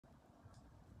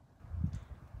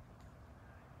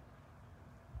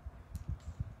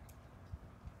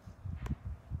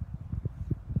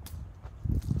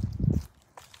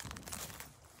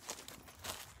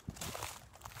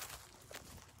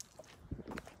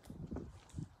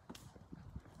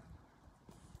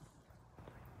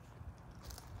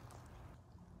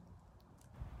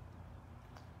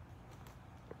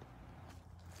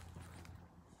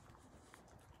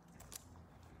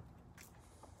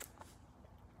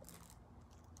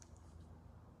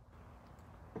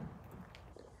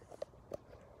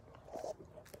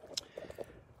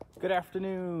Good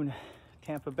afternoon,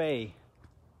 Tampa Bay.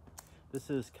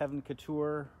 This is Kevin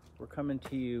Couture. We're coming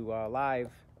to you live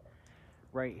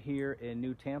right here in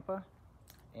New Tampa,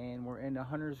 and we're in the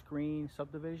Hunters Green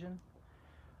subdivision.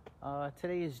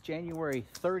 Today is January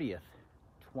 30th,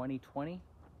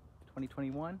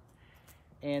 2021,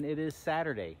 and it is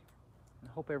Saturday. I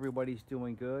hope everybody's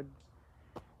doing good,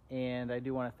 and I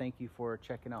do want to thank you for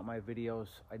checking out my videos.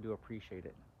 I do appreciate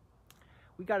it.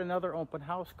 We got another open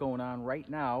house going on right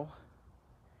now.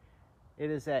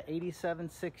 It is at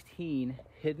 8716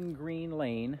 Hidden Green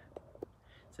Lane.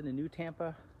 It's in the New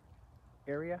Tampa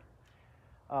area.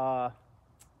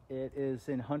 It is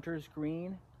in Hunters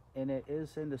Green, and it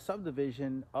is in the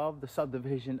subdivision of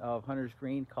Hunters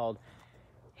Green called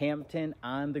Hampton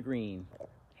on the Green.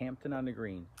 Hampton on the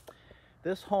Green.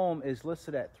 This home is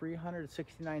listed at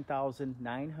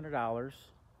 $369,900.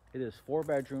 It is 4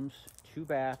 bedrooms, 2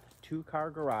 bath, 2 car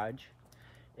garage.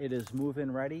 It is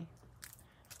move-in ready.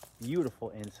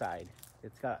 Beautiful inside.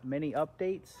 It's got many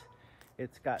updates.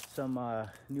 It's got some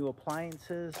new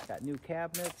appliances, got new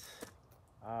cabinets.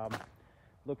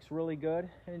 Looks really good.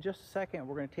 And in just a second,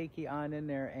 we're going to take you on in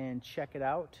there and check it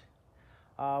out.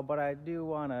 But I do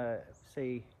want to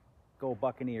say, go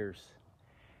Buccaneers.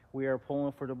 We are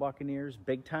pulling for the Buccaneers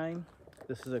big time.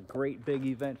 This is a great big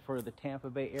event for the Tampa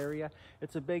Bay area.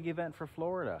 It's a big event for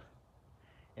Florida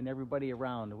and everybody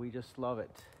around. We just love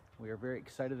it. We are very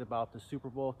excited about the Super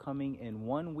Bowl coming in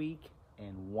 1 week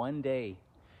and 1 day.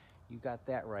 You got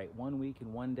that right. 1 week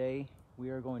and 1 day.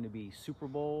 We are going to be Super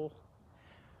Bowl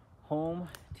home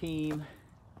team,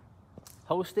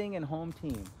 hosting and home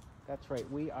team. That's right.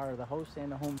 We are the host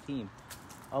and the home team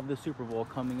of the Super Bowl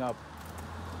coming up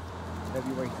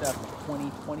February 7th,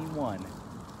 2021.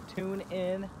 Tune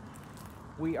in.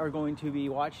 We are going to be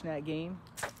watching that game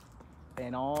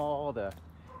and all the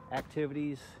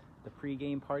activities, the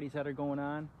pre-game parties that are going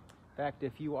on. In fact,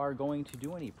 if you are going to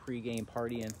do any pre-game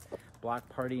partying, block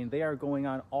partying, they are going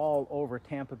on all over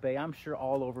Tampa Bay. I'm sure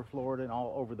all over Florida and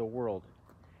all over the world.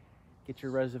 Get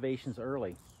your reservations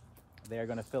early. They are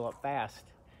going to fill up fast.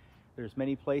 There's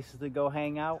many places to go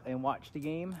hang out and watch the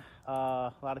game.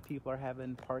 A lot of people are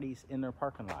having parties in their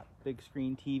parking lot. Big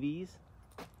screen TVs.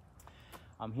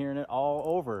 I'm hearing it all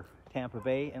over Tampa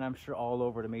Bay, and I'm sure all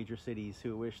over the major cities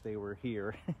who wish they were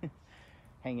here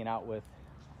hanging out with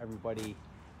everybody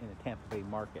in the Tampa Bay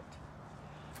market.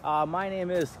 My name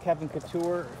is Kevin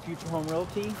Couture, Future Home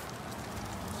Realty,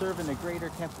 serving the greater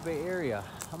Tampa Bay area.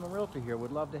 I'm a realtor here.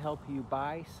 Would love to help you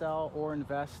buy, sell, or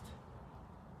invest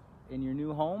in your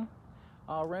new home.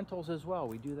 Rentals as well.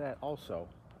 We do that also.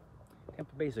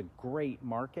 Tampa Bay is a great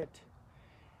market.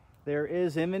 There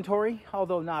is inventory,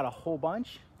 although not a whole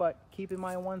bunch, but keep in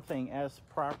mind one thing: as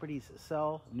properties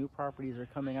sell, new properties are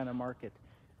coming on the market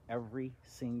every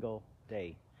single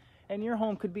day. And your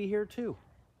home could be here too.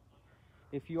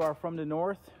 If you are from the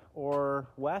north or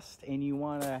west and you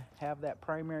want to have that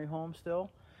primary home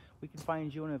still, we can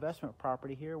find you an investment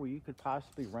property here where you could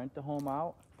possibly rent the home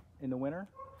out in the winter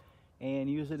and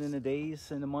use it in the days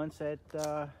and the months that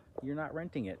you're not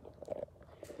renting it.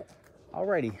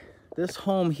 Alrighty. This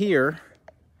home here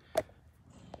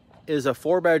is a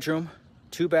 4 bedroom,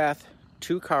 2 bath,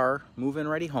 2 car, move-in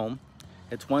ready home.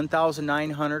 It's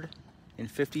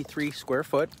 1,953 square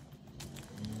foot.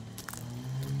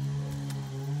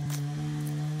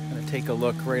 I'm gonna take a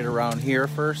look right around here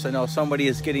first. I know somebody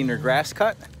is getting their grass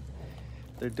cut.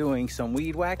 They're doing some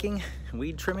weed whacking,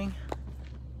 weed trimming.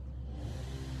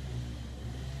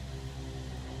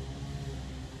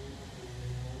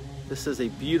 This is a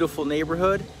beautiful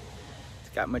neighborhood.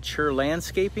 Got mature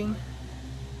landscaping.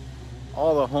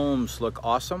 All the homes look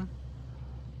awesome.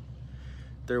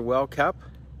 They're well kept.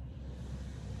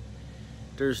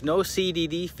 There's no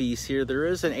CDD fees here. There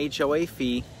is an HOA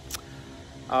fee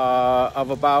of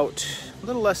about a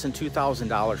little less than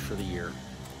 $2,000 for the year.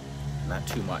 Not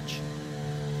too much.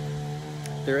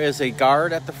 There is a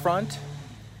guard at the front,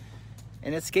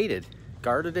 and it's gated,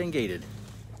 guarded and gated.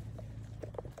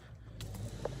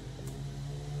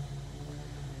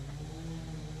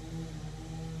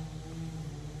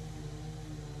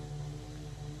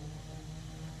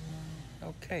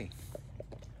 Okay,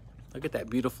 look at that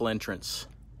beautiful entrance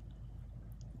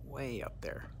way up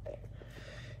there.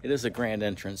 It is a grand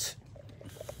entrance.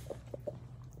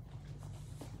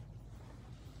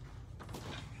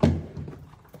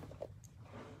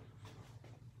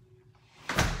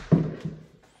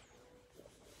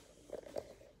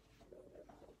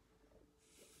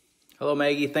 Hello,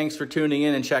 Maggie. Thanks for tuning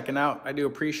in and checking out. I do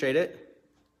appreciate it.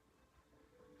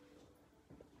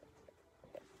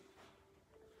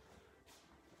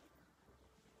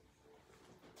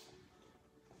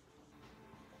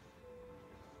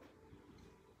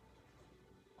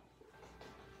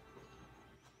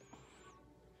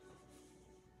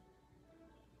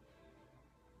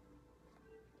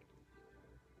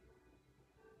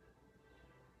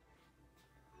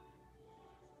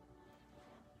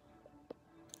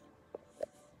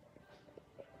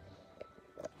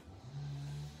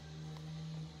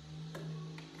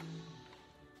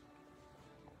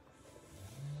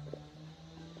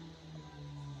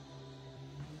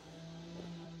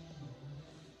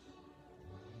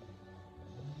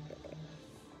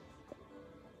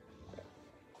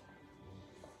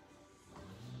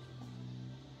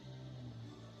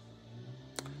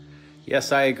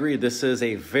 Yes, I agree. This is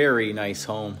a very nice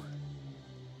home.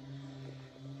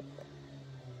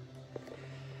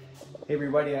 Hey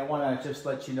everybody, I want to just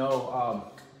let you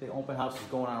know the open house is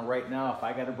going on right now. If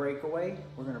I got a breakaway,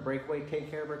 we're going to break away,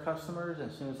 take care of our customers.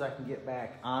 As soon as I can get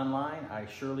back online, I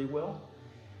surely will.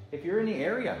 If you're in the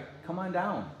area, come on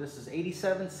down. This is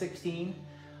 8716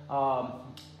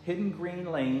 Hidden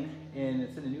Green Lane, and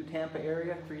it's in the New Tampa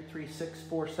area,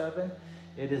 33647.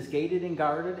 It is gated and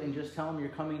guarded, and just tell them you're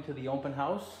coming to the open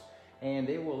house, and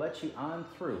they will let you on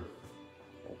through.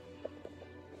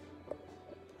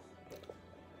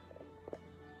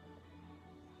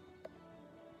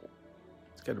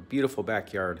 It's got a beautiful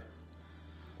backyard.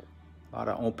 A lot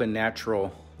of open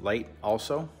natural light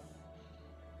also.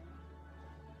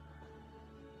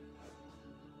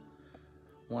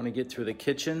 Want to get through the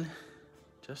kitchen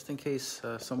just in case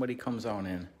somebody comes on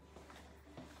in.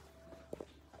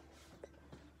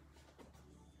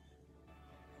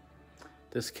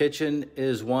 This kitchen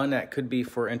is one that could be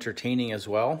for entertaining as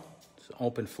well. It's an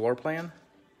open floor plan.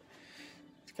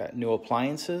 It's got new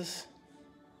appliances,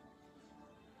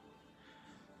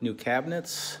 new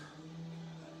cabinets.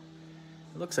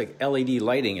 It looks like LED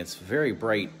lighting. It's very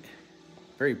bright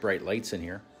lights in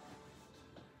here.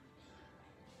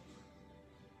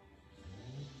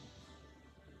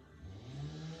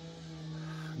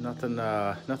 Nothing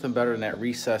better than that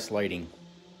recessed lighting.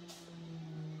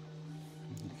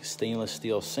 Stainless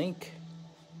steel sink,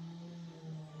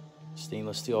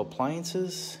 stainless steel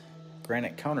appliances,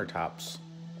 granite countertops.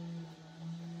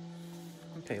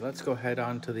 Okay, let's go head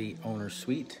on to the owner's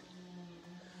suite.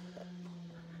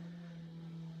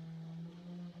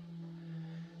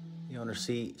 The owner's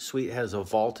suite has a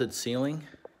vaulted ceiling.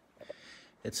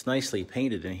 It's nicely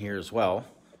painted in here as well.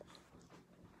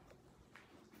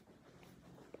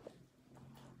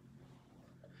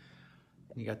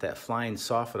 You got that flying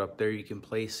soffit up there. You can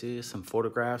place some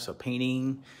photographs, a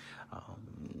painting,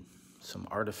 some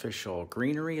artificial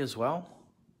greenery as well.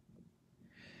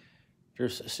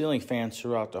 There's ceiling fans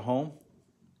throughout the home.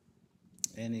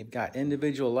 And you've got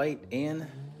individual light and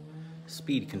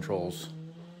speed controls.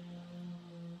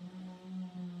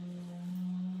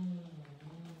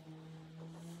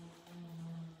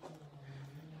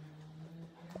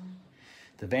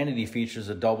 The vanity features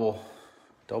a double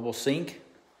sink.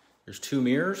 There's 2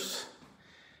 mirrors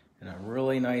and a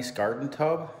really nice garden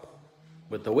tub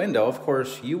with the window. Of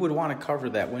course, you would want to cover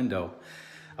that window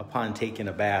upon taking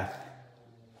a bath.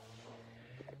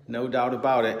 No doubt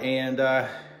about it. And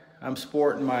I'm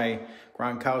sporting my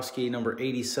Gronkowski number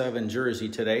 87 jersey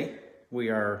today.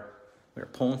 We're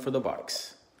pulling for the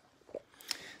Bucks.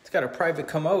 It's got a private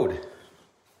commode.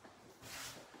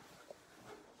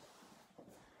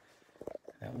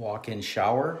 That walk-in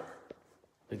shower,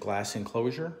 the glass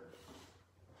enclosure.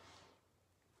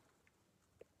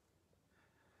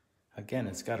 Again,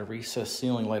 it's got a recessed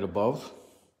ceiling light above.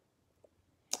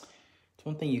 It's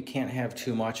one thing you can't have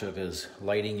too much of is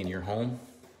lighting in your home.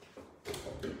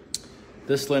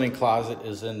 This linen closet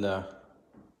is in the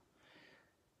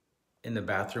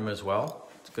bathroom as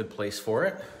well. It's a good place for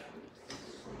it.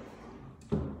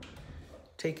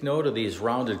 Take note of these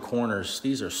rounded corners.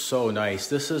 These are so nice.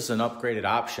 This is an upgraded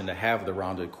option to have the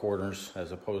rounded corners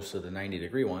as opposed to the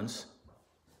 90-degree ones.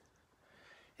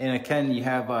 And again, you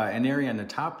have an area on the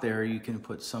top there. You can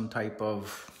put some type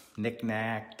of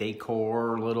knick-knack,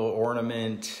 decor, little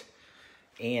ornament,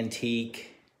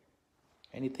 antique,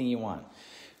 anything you want.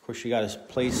 Of course, you got a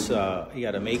place, you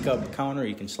got a makeup counter.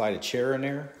 You can slide a chair in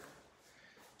there.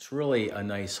 It's really a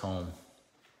nice home.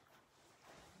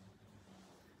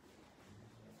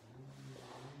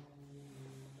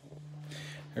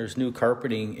 There's new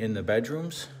carpeting in the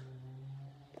bedrooms.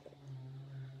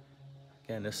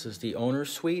 Again, this is the owner's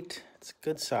suite. It's a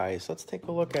good size. Let's take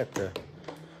a look at the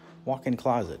walk-in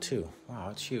closet too. Wow,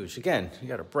 it's huge. Again, you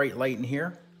got a bright light in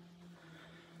here.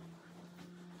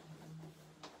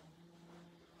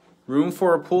 Room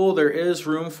for a pool. There is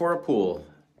room for a pool.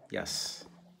 Yes.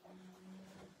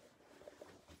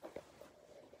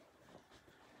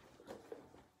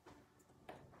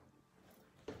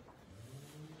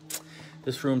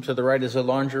 This room to the right is a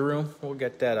laundry room. We'll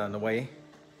get that on the way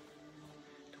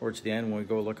towards the end when we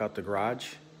go look out the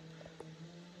garage.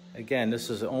 Again, this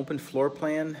is an open floor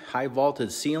plan, high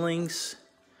vaulted ceilings,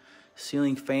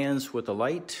 ceiling fans with a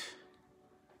light.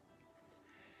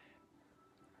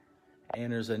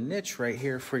 And there's a niche right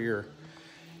here for your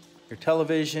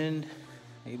television,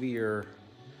 maybe your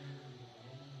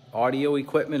audio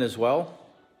equipment as well.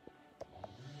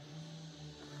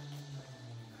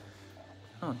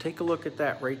 Oh, take a look at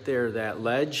that right there, that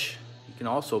ledge. You can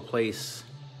also place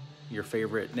your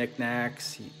favorite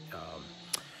knickknacks,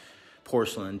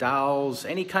 porcelain dolls,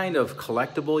 any kind of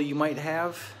collectible you might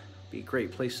have. Be a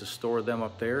great place to store them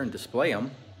up there and display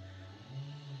them.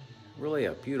 Really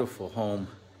a beautiful home.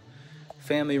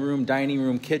 Family room, dining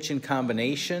room, kitchen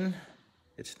combination.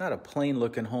 It's not a plain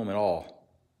looking home at all.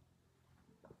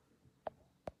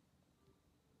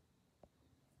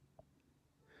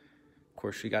 Of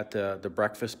course, you got the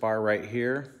breakfast bar right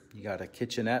here. You got a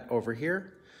kitchenette over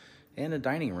here and a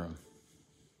dining room.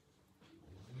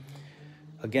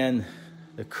 Again,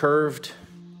 the curved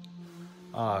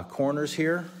corners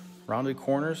here, rounded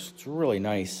corners. It's really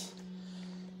nice.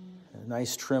 A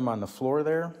nice trim on the floor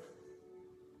there.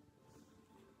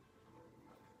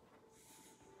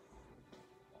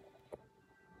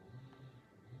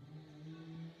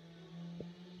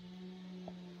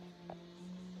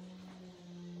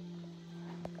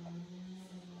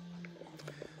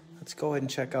 Let's go ahead and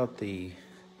check out the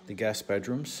guest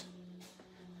bedrooms.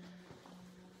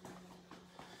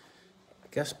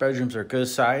 Guest bedrooms are good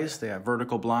size. They have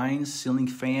vertical blinds, ceiling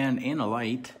fan, and a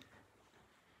light.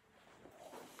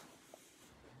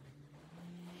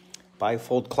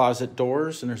 Bifold closet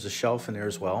doors, and there's a shelf in there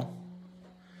as well.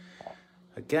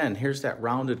 Again, here's that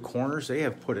rounded corners. They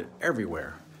have put it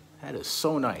everywhere. That is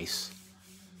so nice.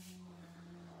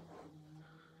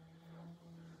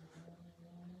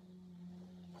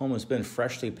 Home has been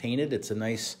freshly painted. It's a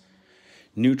nice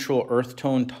neutral earth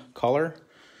tone color.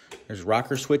 There's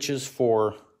rocker switches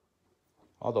for,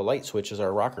 all the light switches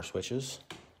are rocker switches.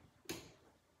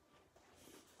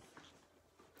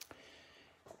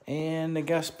 And the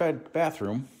guest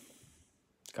bathroom.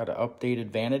 It's got an updated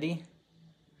vanity,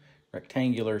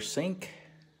 rectangular sink.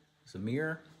 There's a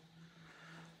mirror.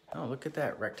 Oh, look at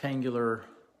that rectangular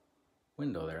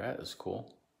window there. That is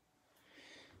cool.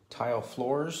 Tile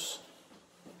floors.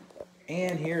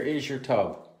 And here is your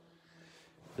tub.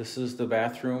 This is the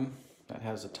bathroom that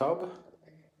has a tub.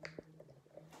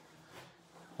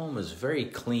 Home is very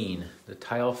clean. The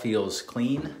tile feels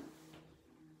clean.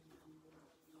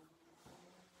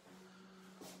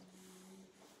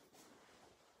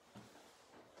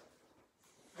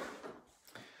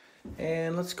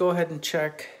 And let's go ahead and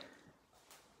check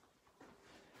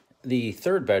the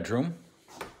third bedroom.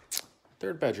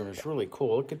 Third bedroom is really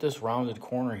cool. Look at this rounded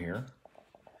corner here.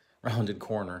 Rounded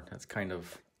corner. That's kind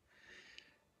of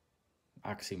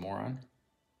oxymoron.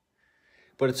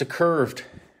 But it's a curved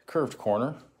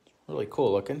corner. Really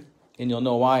cool looking. And you'll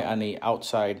know why on the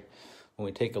outside when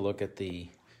we take a look at the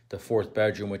fourth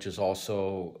bedroom, which is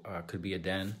also could be a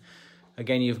den.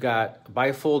 Again, you've got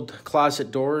bifold closet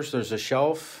doors. There's a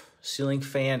shelf, ceiling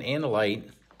fan, and a light.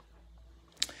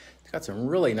 It's got some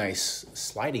really nice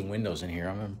sliding windows in here.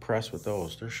 I'm impressed with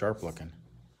those. They're sharp looking.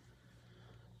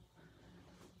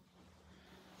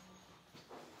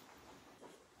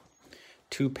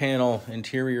 Two-panel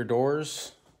interior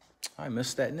doors. I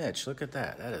missed that niche. Look at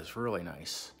that. That is really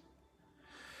nice.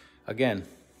 Again,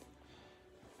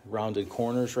 rounded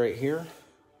corners right here.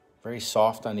 Very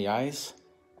soft on the eyes.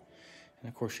 And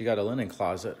of course, you got a linen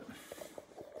closet.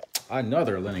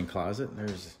 Another linen closet.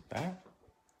 There's that.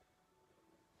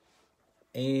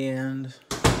 And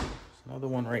another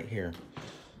one right here.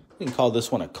 We can call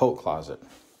this one a coat closet.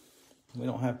 We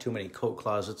don't have too many coat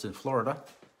closets in Florida.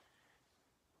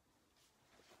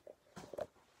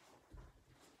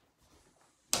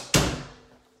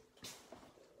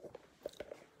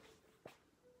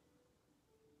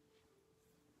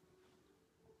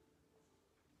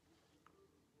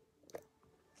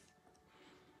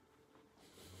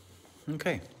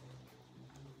 Okay.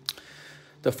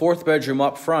 The fourth bedroom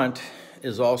up front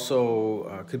is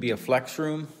also, could be a flex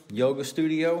room, yoga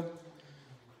studio,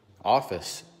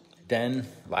 office, den,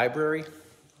 library.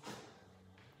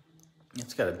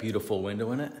 It's got a beautiful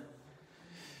window in it.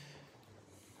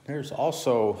 There's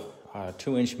also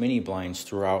 2-inch mini blinds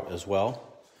throughout as well.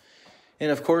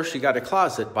 And of course, you got a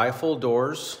closet, bifold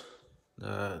doors,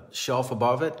 the shelf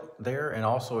above it there, and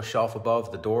also a shelf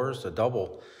above the doors, the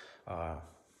double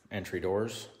entry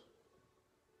doors.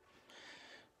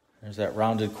 There's that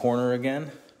rounded corner again.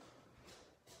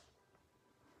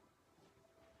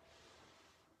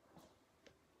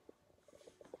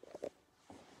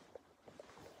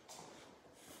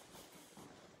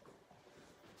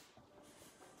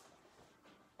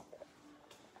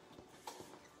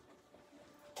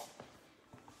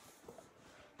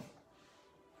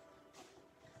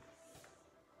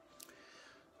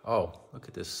 Oh, look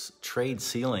at this trade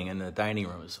ceiling in the dining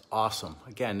room. It's awesome.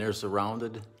 Again, there's the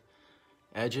rounded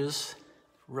edges,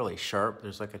 really sharp.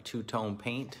 There's like a two-tone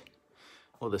paint.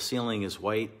 Well, the ceiling is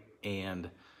white and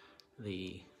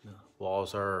the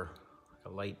walls are a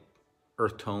light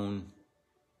earth tone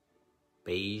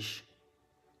beige.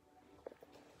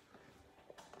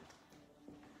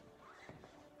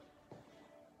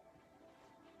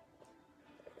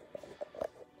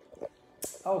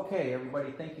 Okay, everybody,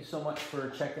 thank you so much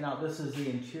for checking out. This is the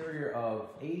interior of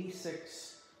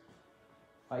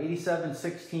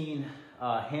 8716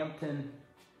 Hampton,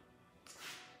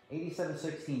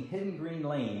 8716 Hidden Green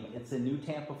Lane. It's in New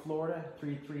Tampa, Florida,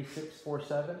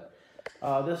 33647.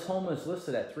 This home is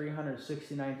listed at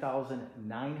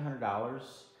 $369,900.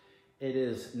 It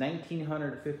is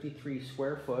 1,953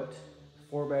 square foot,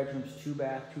 4 bedrooms, 2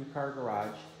 bath, 2 car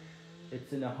garage.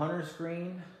 It's in a Hunter's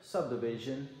Green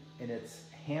subdivision, and it's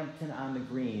Hampton on the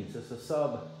Greens. It's a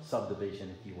subdivision,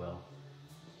 if you will.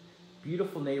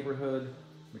 Beautiful neighborhood,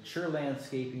 mature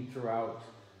landscaping throughout.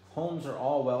 Homes are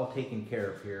all well taken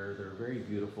care of here. They're very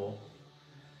beautiful.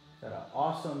 Got an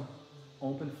awesome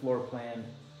open floor plan,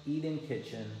 eat-in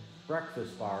kitchen,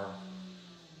 breakfast bar,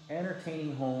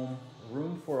 entertaining home,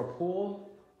 room for a pool,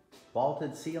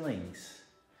 vaulted ceilings.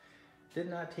 Did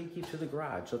not take you to the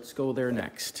garage. Let's go there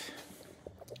next.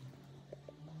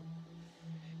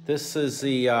 This is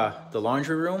the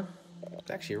laundry room.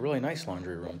 It's actually a really nice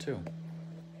laundry room too.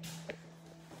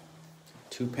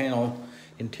 2-panel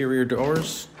interior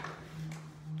doors.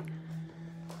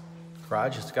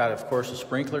 Garage, it's got, of course, a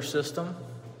sprinkler system.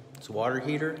 It's a water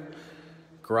heater.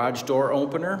 Garage door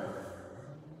opener.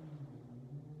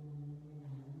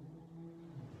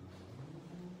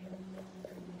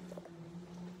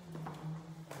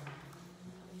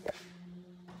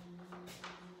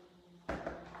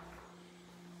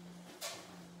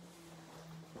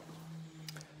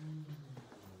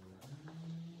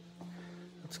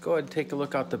 Let's go ahead and take a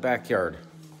look out the backyard.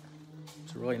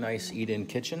 It's a really nice eat-in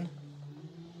kitchen.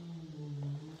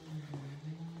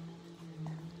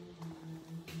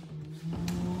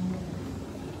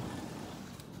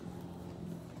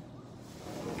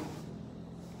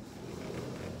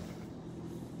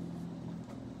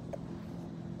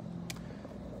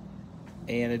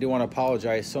 And I do want to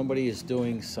apologize. Somebody is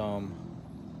doing some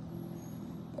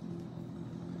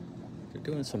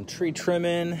tree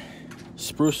trimming,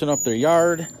 sprucing up their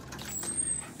yard.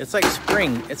 It's like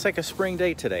spring. It's like a spring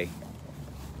day today.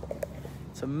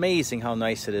 It's amazing how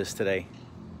nice it is today.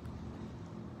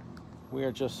 We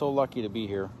are just so lucky to be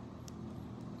here.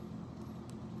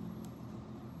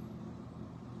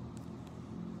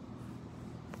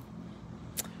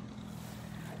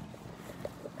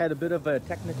 Had a bit of a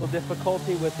technical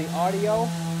difficulty with the audio,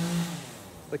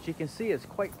 but you can see it's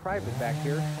quite private back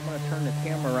here. I'm going to turn the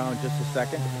camera around just a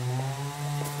second.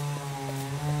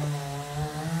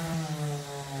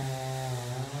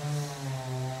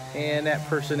 And that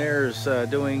person there is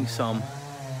doing some,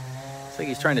 it's like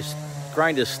he's trying to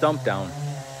grind his stump down.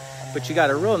 But you got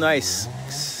a real nice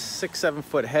 6-7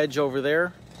 foot hedge over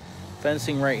there,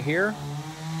 fencing right here.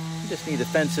 You just need to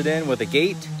fence it in with a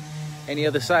gate. Any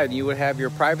other side, you would have your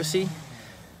privacy.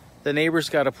 The neighbor's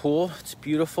got a pool. It's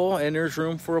beautiful, and there's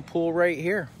room for a pool right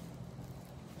here.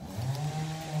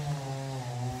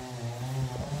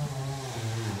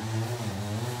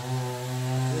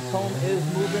 This home is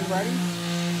move-in ready.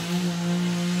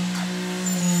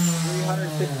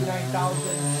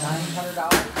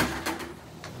 $359,900.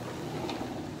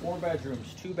 4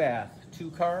 bedrooms, 2 bath,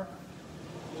 2 car.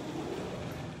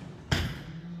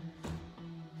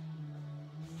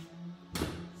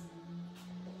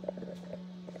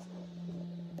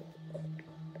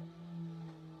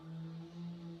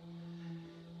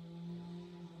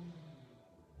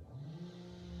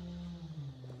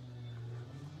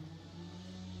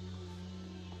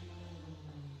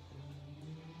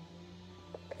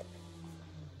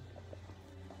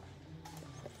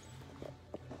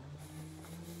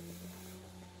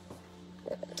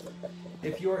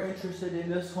 If you're interested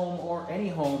in this home or any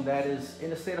home that is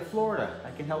in the state of Florida, I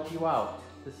can help you out.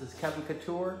 This is Kevin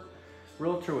Couture,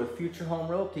 Realtor with Future Home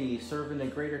Realty, serving the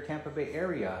greater Tampa Bay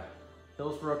area,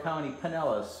 Hillsborough County,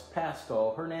 Pinellas,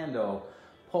 Pasco, Hernando,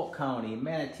 Polk County,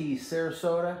 Manatee,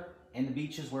 Sarasota, and the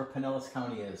beaches where Pinellas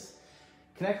County is.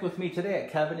 Connect with me today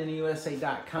at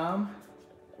kevinintheusa.com,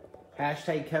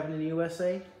 hashtag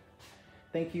KevinInUSA.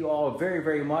 Thank you all very,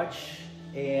 very much.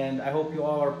 And I hope you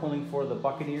all are pulling for the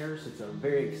Buccaneers. It's a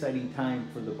very exciting time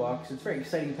for the Bucs. It's a very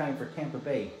exciting time for Tampa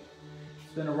Bay.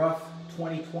 It's been a rough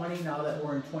 2020 now that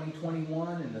we're in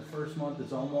 2021 and the first month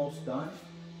is almost done.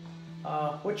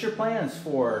 What's your plans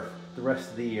for the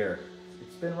rest of the year?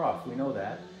 It's been rough, we know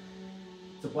that.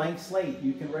 It's a blank slate.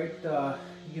 You can write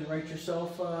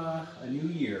yourself a new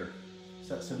year,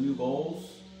 set some new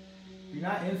goals. If you're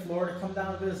not in Florida, come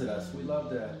down and visit us. We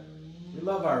love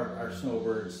our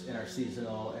snowbirds and our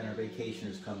seasonal and our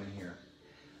vacationers coming here.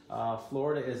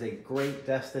 Florida is a great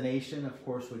destination. Of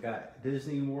course, we got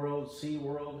Disney World,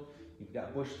 SeaWorld. You've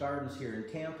got Busch Gardens here in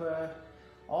Tampa.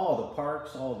 All the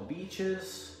parks, all the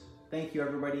beaches. Thank you,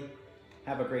 everybody.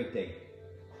 Have a great day.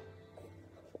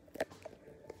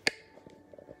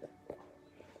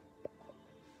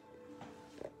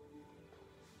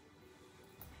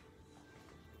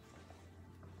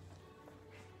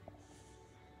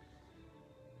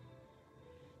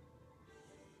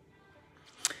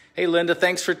 Hey, Linda,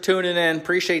 thanks for tuning in.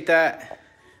 Appreciate that.